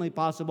humanly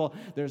possible,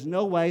 there's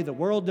no way, the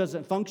world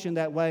doesn't function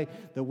that way.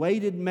 The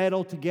weighted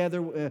metal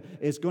together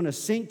is going to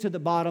sink to the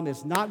bottom,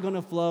 it's not going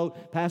to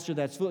float. Pastor,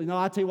 that's foolish. No,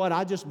 I tell you what,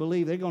 I just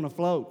believe they're going to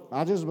float.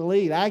 I just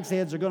believe axe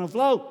heads are going to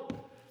float.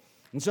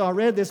 And so I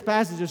read this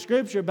passage of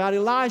Scripture about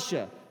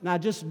Elisha,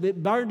 and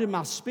it burned in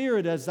my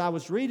spirit as I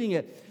was reading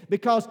it,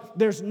 because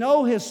there's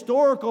no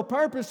historical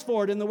purpose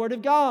for it in the Word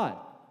of God.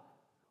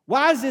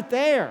 Why is it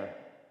there?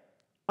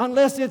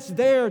 Unless it's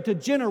there to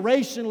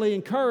generationally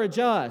encourage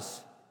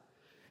us.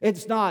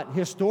 It's not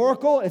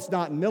historical, it's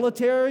not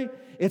military,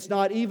 it's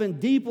not even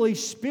deeply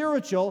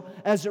spiritual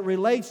as it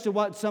relates to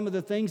what some of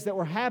the things that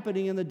were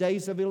happening in the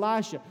days of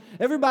Elisha.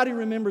 Everybody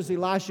remembers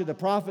Elisha the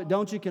prophet,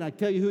 don't you? Can I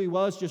tell you who he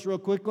was just real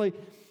quickly?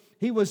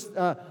 He was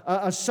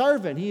a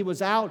servant. He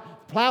was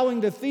out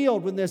plowing the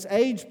field when this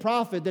aged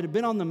prophet that had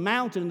been on the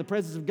mountain in the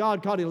presence of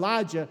God called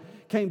Elijah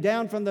came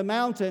down from the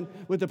mountain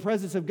with the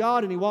presence of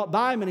God, and he walked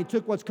by him and he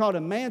took what's called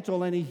a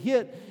mantle and he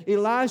hit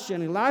Elisha,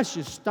 and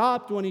Elisha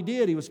stopped when he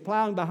did. He was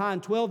plowing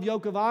behind 12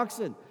 yoke of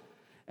oxen,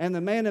 and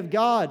the man of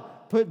God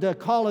put the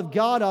call of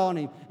God on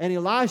him, and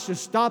Elisha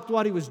stopped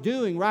what he was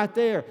doing right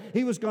there.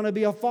 He was going to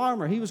be a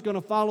farmer. He was going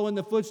to follow in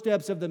the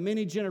footsteps of the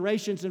many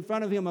generations in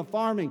front of him of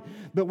farming.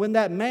 But when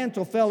that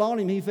mantle fell on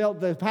him, he felt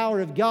the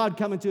power of God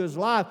coming to his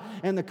life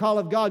and the call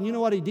of God. And you know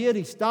what he did?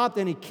 He stopped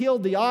and he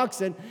killed the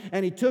oxen,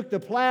 and he took the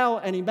plow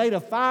and he made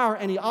a fire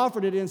and he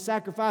offered it in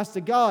sacrifice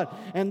to God.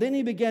 And then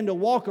he began to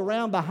walk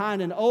around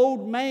behind an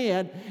old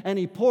man, and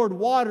he poured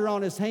water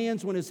on his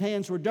hands when his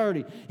hands were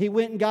dirty. He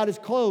went and got his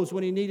clothes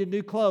when he needed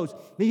new clothes.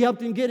 He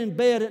helped him get in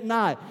bed at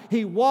night.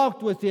 He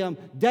walked with him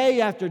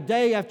day after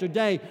day after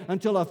day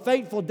until a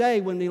fateful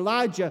day when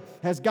Elijah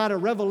has got a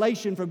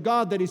revelation from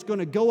God that he's going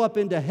to go up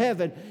into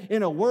heaven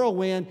in a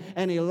whirlwind,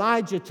 and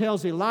Elijah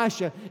tells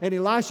Elisha, and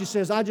Elisha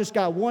says, I just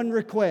got one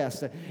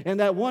request,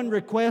 and that one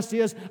request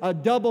is a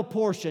double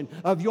portion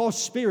of your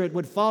spirit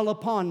would fall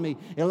upon me.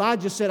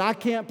 Elijah said, I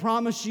can't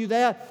promise you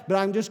that, but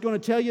I'm just going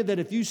to tell you that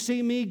if you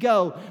see me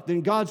go,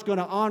 then God's going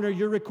to honor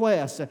your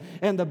request.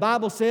 And the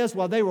Bible says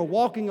while they were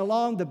walking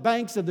along the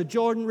banks of the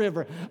Jordan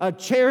River, a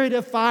chariot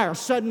of fire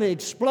suddenly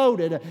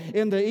exploded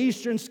in the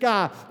eastern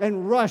sky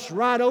and rushed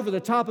right over the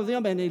top of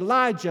them, and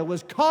Elijah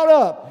was caught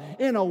up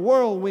in a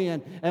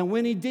whirlwind. And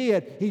when he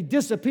did, he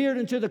disappeared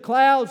into the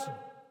clouds,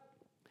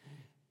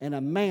 and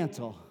a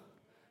mantle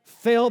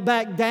fell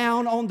back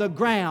down on the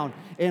ground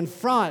in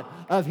front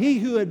of he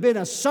who had been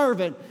a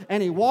servant,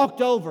 and he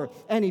walked over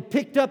and he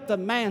picked up the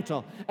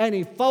mantle and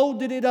he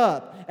folded it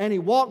up and he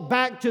walked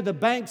back to the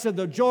banks of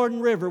the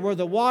Jordan River where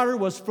the water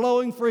was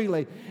flowing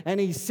freely, and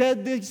he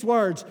said these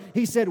words.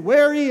 He said,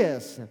 "Where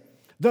is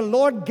the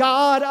Lord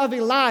God of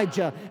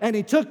Elijah?" And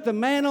he took the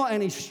mantle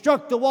and he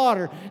struck the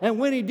water. And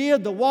when he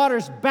did, the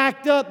waters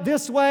backed up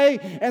this way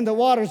and the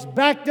waters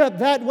backed up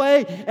that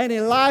way. And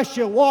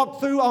Elisha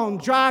walked through on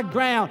dry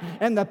ground.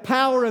 And the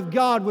power of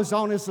God was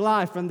on his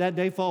life from that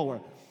day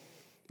forward.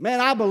 Man,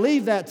 I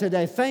believe that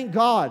today. Thank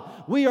God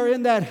we are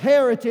in that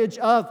heritage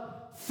of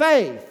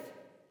faith.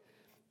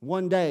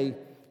 One day,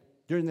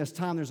 during this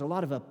time, there's a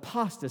lot of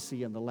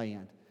apostasy in the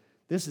land.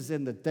 This is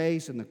in the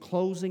days, in the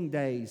closing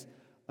days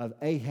of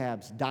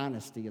Ahab's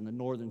dynasty in the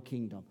northern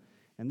kingdom.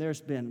 And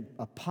there's been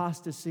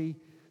apostasy,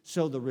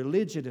 so the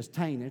religion is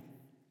tainted.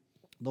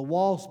 The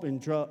wall's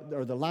been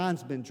or the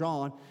line's been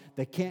drawn.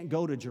 They can't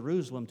go to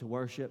Jerusalem to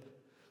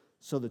worship.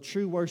 So the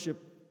true worship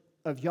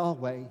of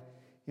Yahweh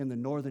in the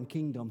northern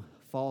kingdom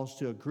falls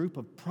to a group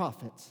of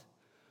prophets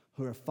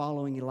who are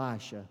following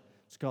Elisha.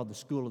 It's called the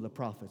School of the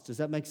Prophets. Does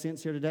that make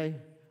sense here today?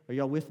 Are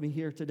y'all with me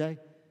here today?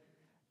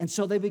 And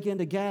so they begin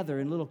to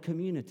gather in little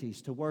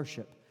communities to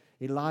worship.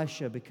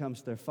 Elisha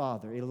becomes their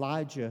father.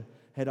 Elijah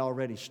had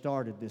already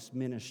started this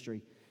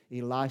ministry.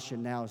 Elisha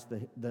now is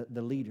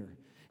the leader.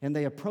 And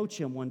they approach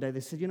him one day. They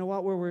said, "You know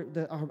what?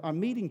 Our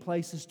meeting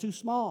place is too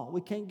small.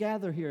 We can't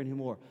gather here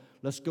anymore.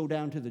 Let's go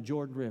down to the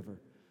Jordan River.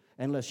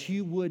 And let's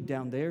hew wood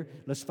down there.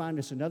 Let's find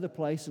us another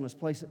place, and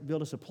let's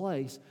build us a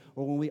place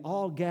where when we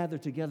all gather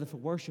together for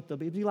worship, it'll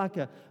be like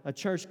a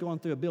church going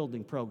through a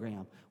building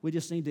program. We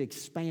just need to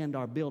expand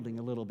our building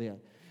a little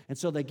bit." And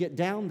so they get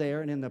down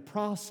there, and in the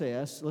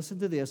process, listen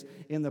to this,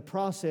 in the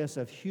process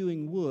of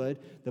hewing wood,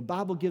 the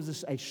Bible gives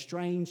us a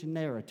strange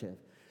narrative.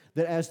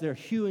 That as they're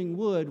hewing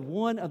wood,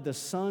 one of the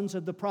sons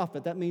of the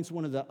prophet, that means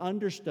one of the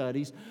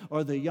understudies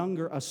or the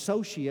younger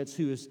associates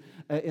who is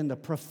in the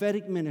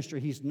prophetic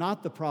ministry, he's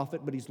not the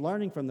prophet, but he's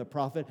learning from the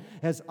prophet,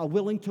 is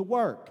willing to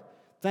work.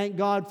 Thank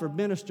God for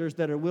ministers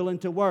that are willing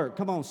to work.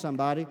 Come on,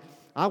 somebody.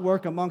 I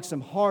work amongst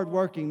some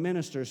hard-working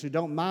ministers who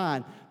don't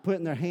mind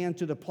putting their hand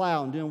to the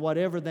plow and doing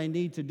whatever they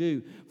need to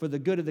do for the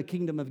good of the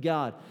kingdom of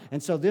God.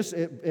 And so this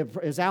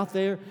is out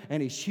there,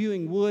 and he's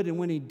hewing wood, and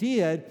when he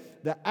did,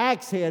 the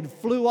axe head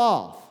flew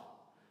off.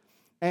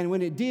 And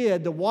when it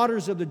did, the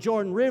waters of the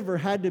Jordan River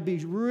had to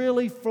be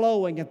really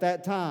flowing at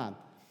that time.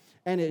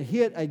 And it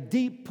hit a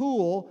deep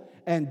pool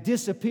and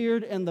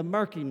disappeared in the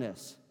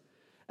murkiness.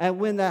 And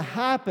when that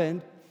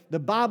happened, the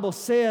Bible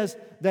says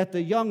that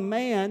the young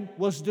man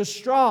was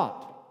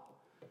distraught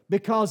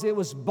because it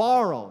was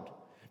borrowed.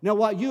 Now,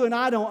 what you and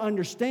I don't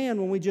understand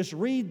when we just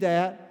read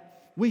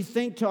that, we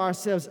think to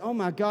ourselves, "Oh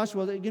my gosh,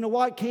 well, you know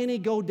what? Can't he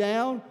go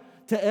down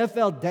to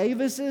F.L.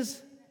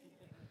 Davis's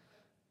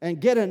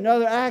and get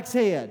another axe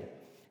head?"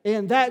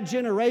 In that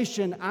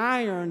generation,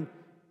 iron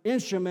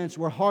instruments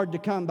were hard to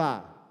come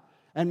by.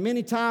 And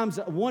many times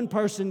one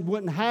person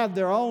wouldn't have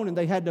their own and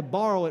they had to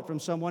borrow it from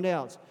someone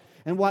else.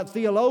 And what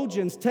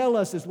theologians tell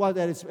us is what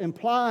that it's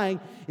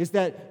implying is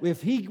that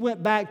if he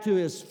went back to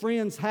his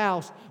friend's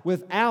house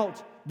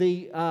without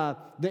the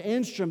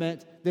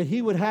instrument, that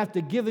he would have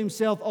to give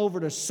himself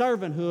over to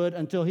servanthood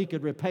until he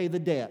could repay the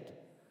debt.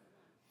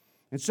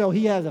 And so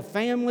he has a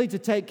family to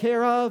take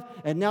care of,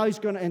 and now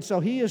and so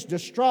he is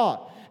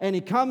distraught. And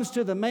he comes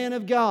to the man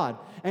of God,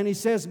 and he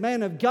says,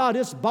 "Man of God,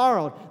 it's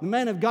borrowed." The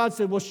man of God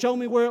said, "Well, show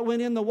me where it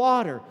went in the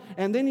water."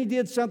 And then he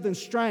did something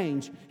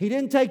strange. He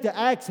didn't take the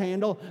axe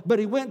handle, but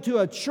he went to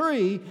a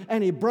tree,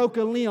 and he broke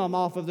a limb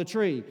off of the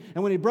tree.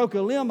 And when he broke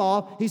a limb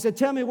off, he said,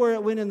 "Tell me where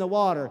it went in the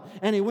water."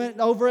 And he went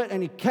over it,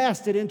 and he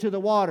cast it into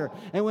the water.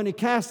 And when he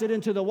cast it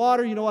into the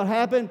water, you know what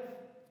happened?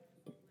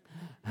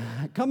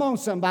 Come on,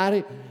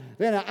 somebody.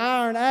 Then an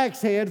iron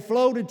axe head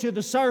floated to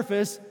the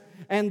surface,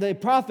 and the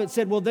prophet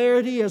said, "Well, there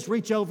it is.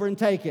 Reach over and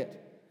take it."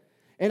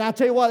 And I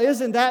tell you what,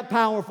 isn't that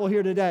powerful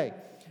here today?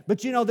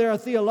 But you know, there are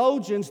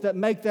theologians that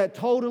make that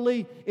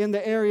totally in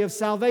the area of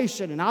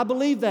salvation. And I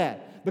believe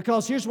that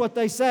because here's what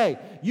they say.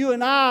 You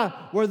and I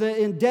were the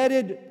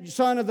indebted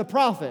son of the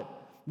prophet.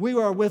 We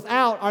were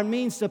without our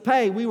means to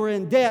pay. We were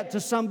in debt to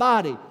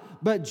somebody.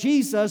 But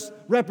Jesus,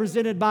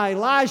 represented by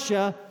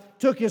Elisha,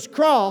 took his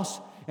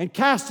cross and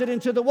cast it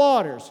into the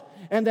waters.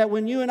 And that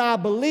when you and I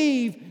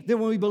believe, that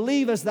when we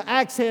believe as the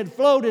axe head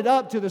floated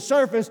up to the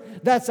surface,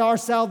 that's our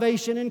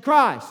salvation in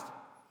Christ.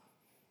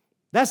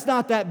 That's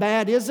not that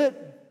bad, is it?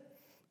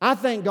 I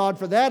thank God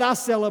for that. I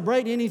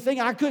celebrate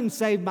anything. I couldn't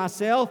save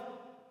myself,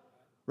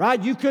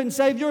 right? You couldn't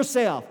save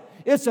yourself.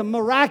 It's a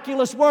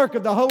miraculous work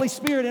of the Holy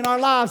Spirit in our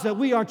lives that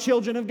we are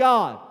children of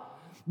God.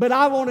 But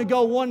I want to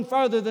go one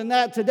further than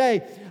that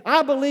today.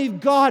 I believe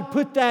God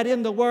put that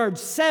in the Word,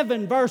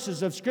 7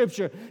 verses of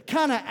Scripture,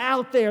 kind of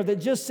out there that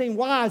just seem,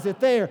 why is it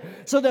there?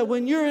 So that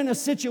when you're in a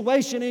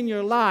situation in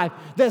your life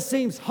that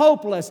seems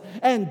hopeless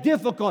and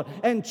difficult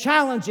and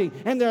challenging,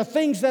 and there are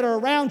things that are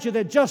around you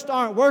that just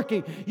aren't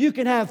working, you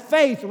can have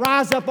faith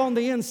rise up on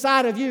the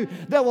inside of you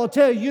that will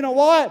tell you, you know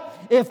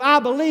what? If I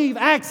believe,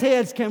 axe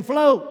heads can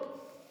float.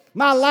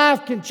 My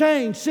life can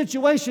change.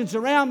 Situations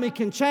around me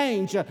can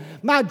change.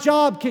 My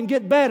job can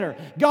get better.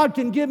 God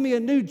can give me a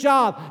new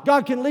job.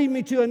 God can lead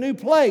me to a new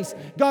place.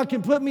 God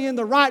can put me in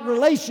the right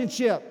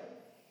relationship.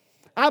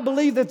 I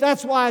believe that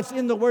that's why it's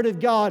in the Word of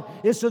God,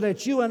 is so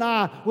that you and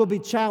I will be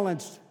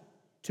challenged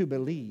to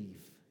believe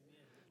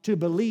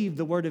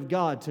the Word of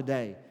God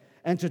today,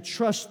 and to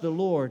trust the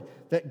Lord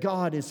that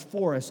God is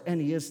for us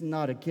and He is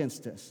not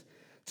against us.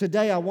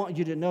 Today, I want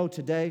you to know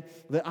today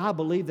that I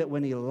believe that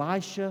when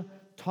Elisha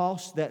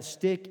tossed that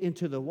stick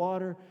into the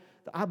water,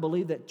 I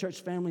believe that,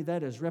 church family,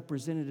 that is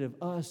representative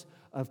of us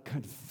of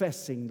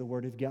confessing the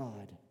Word of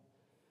God.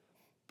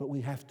 But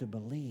we have to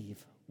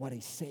believe what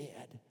He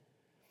said.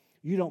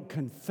 You don't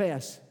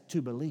confess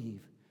to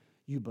believe.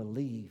 You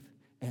believe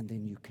and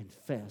then you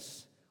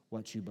confess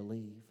what you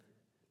believe.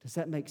 Does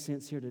that make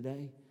sense here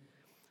today?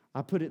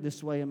 I put it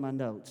this way in my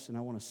notes, and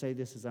I want to say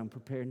this as I'm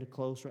preparing to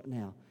close right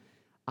now.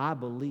 I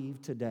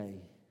believe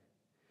today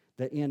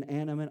that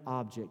inanimate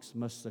objects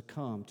must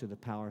succumb to the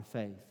power of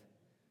faith.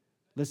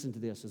 Listen to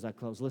this as I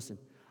close. Listen,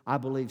 I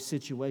believe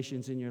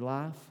situations in your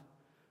life,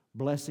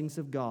 blessings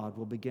of God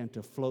will begin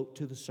to float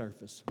to the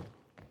surface.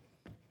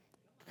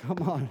 Come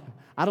on.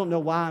 I don't know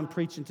why I'm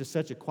preaching to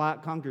such a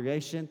quiet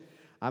congregation.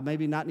 I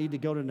maybe not need to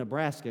go to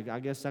Nebraska. I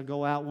guess I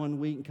go out one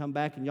week and come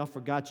back and y'all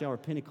forgot y'all were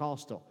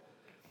Pentecostal.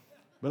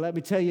 But let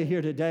me tell you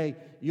here today,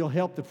 you'll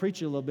help the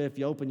preacher a little bit if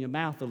you open your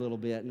mouth a little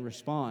bit and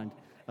respond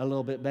a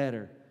little bit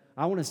better.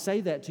 I want to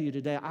say that to you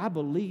today. I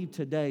believe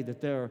today that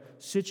there are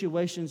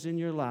situations in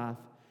your life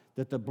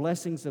that the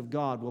blessings of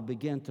God will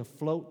begin to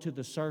float to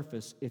the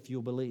surface if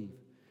you'll believe.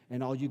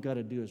 And all you got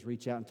to do is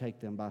reach out and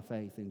take them by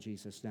faith in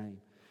Jesus' name.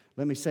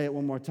 Let me say it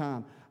one more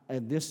time.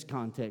 In this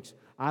context,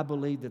 I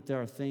believe that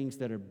there are things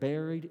that are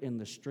buried in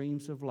the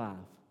streams of life.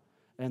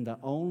 And the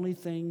only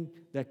thing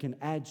that can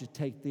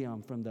agitate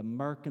them from the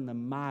murk and the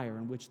mire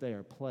in which they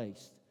are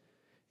placed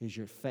is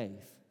your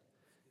faith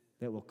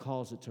that will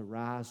cause it to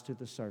rise to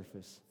the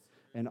surface.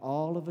 And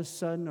all of a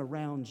sudden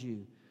around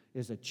you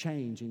is a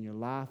change in your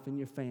life and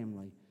your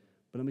family.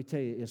 But let me tell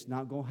you, it's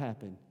not going to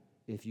happen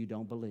if you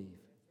don't believe.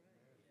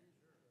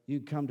 You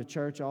can come to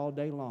church all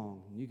day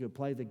long. You can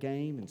play the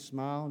game and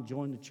smile and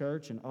join the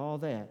church and all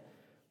that.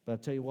 But I'll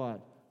tell you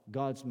what,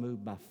 God's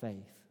moved by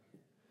faith.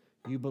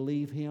 You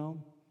believe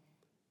Him,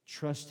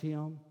 trust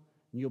Him,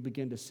 and you'll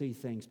begin to see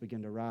things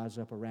begin to rise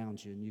up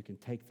around you, and you can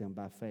take them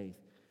by faith.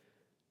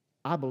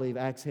 I believe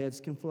axe heads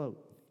can float.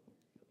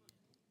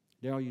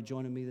 Darryl, are you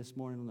joining me this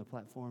morning on the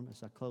platform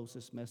as I close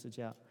this message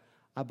out?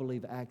 I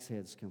believe axe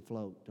heads can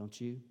float,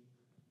 don't you?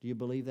 Do you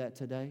believe that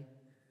today?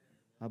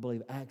 I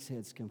believe axe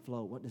heads can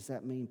float. What does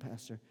that mean,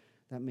 Pastor?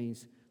 That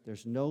means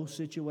there's no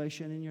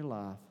situation in your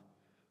life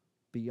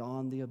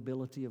beyond the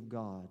ability of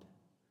God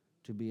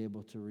to be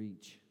able to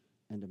reach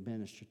and to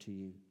minister to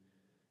you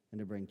and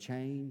to bring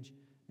change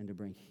and to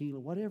bring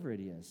healing, whatever it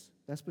is.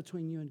 That's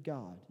between you and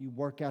God. You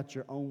work out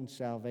your own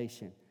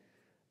salvation,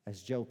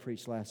 as Joe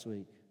preached last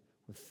week,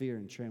 with fear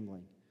and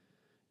trembling.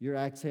 Your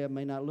axe head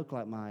may not look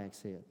like my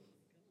axe head.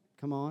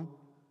 Come on.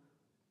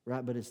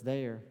 Right, but it's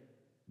there,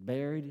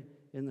 buried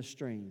in the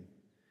stream.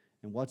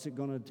 And what's it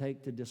going to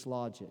take to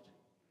dislodge it?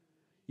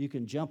 You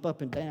can jump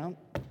up and down.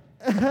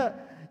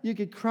 You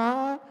can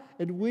cry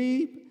and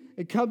weep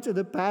and come to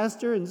the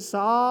pastor and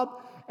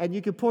sob. And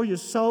you can pour your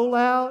soul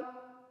out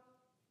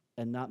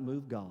and not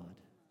move God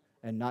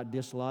and not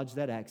dislodge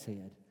that axe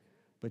head.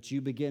 But you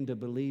begin to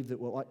believe that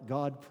what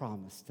God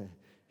promised,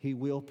 He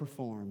will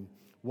perform.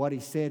 What He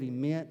said He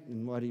meant,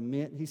 and what He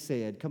meant He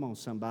said. Come on,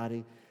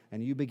 somebody.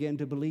 And you begin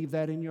to believe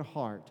that in your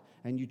heart.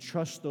 And you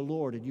trust the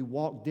Lord, and you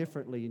walk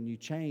differently, and you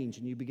change,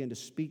 and you begin to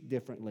speak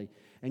differently.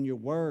 And your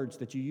words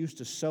that you used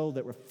to sow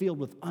that were filled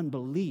with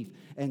unbelief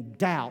and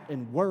doubt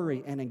and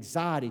worry and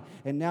anxiety,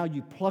 and now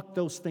you pluck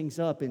those things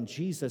up in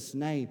Jesus'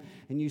 name.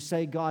 And you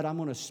say, God, I'm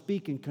going to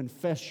speak and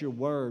confess your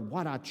word,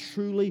 what I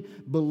truly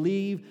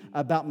believe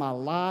about my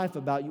life,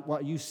 about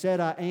what you said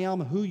I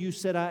am, who you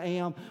said I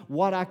am,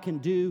 what I can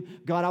do.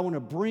 God, I want to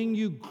bring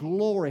you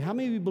glory. How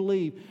many of you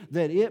believe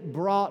that it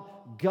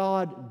brought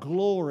God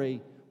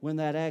glory when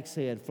that axe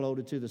head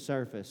floated to the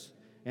surface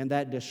and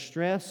that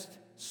distressed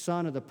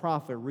son of the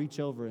prophet reached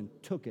over and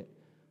took it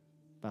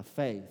by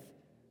faith,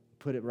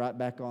 put it right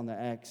back on the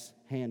axe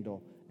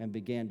handle, and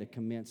began to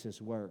commence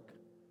his work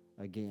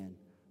again?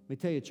 Let me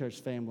tell you,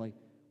 church family,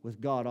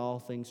 with God all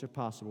things are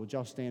possible. Would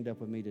y'all stand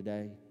up with me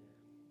today?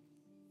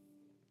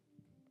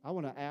 I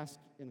want to ask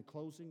in a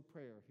closing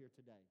prayer here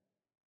today.